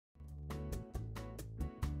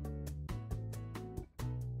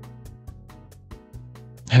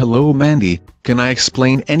Hello Mandy, can I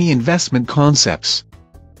explain any investment concepts?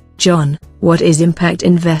 John, what is impact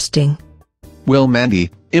investing? Well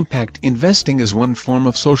Mandy, impact investing is one form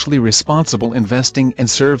of socially responsible investing and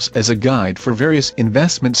serves as a guide for various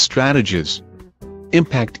investment strategies.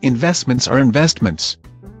 Impact investments are investments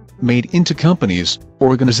made into companies,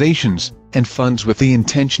 organizations, and funds with the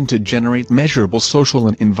intention to generate measurable social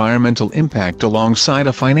and environmental impact alongside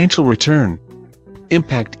a financial return.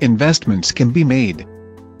 Impact investments can be made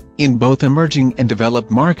in both emerging and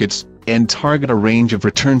developed markets, and target a range of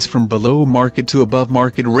returns from below market to above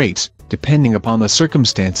market rates, depending upon the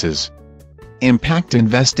circumstances. Impact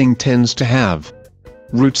investing tends to have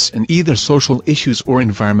roots in either social issues or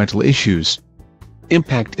environmental issues.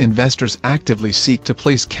 Impact investors actively seek to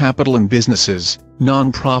place capital in businesses,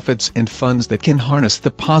 non-profits and funds that can harness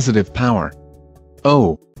the positive power.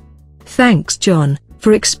 Thanks John,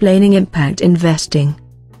 for explaining impact investing.